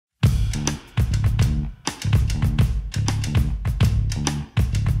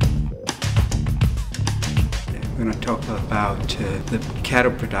about the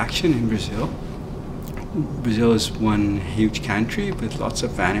cattle production in Brazil. Brazil is one huge country with lots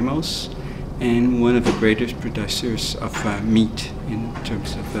of animals and one of the greatest producers of meat in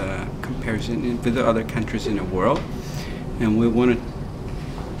terms of comparison with the other countries in the world. And we want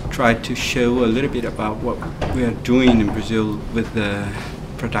to try to show a little bit about what we are doing in Brazil with the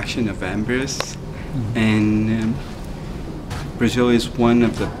production of embryos. Mm-hmm. And Brazil is one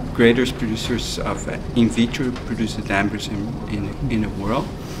of the greatest producers of in vitro produced embryos in the world.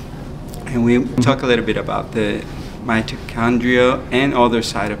 And we talk a little bit about the mitochondrial and other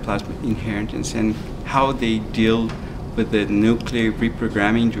cytoplasmic inheritance and how they deal with the nuclear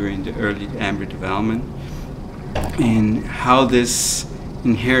reprogramming during the early embryo development, and how this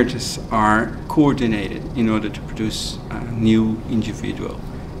inheritance are coordinated in order to produce a new individual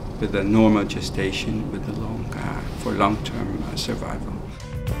with a normal gestation with a for long-term survival.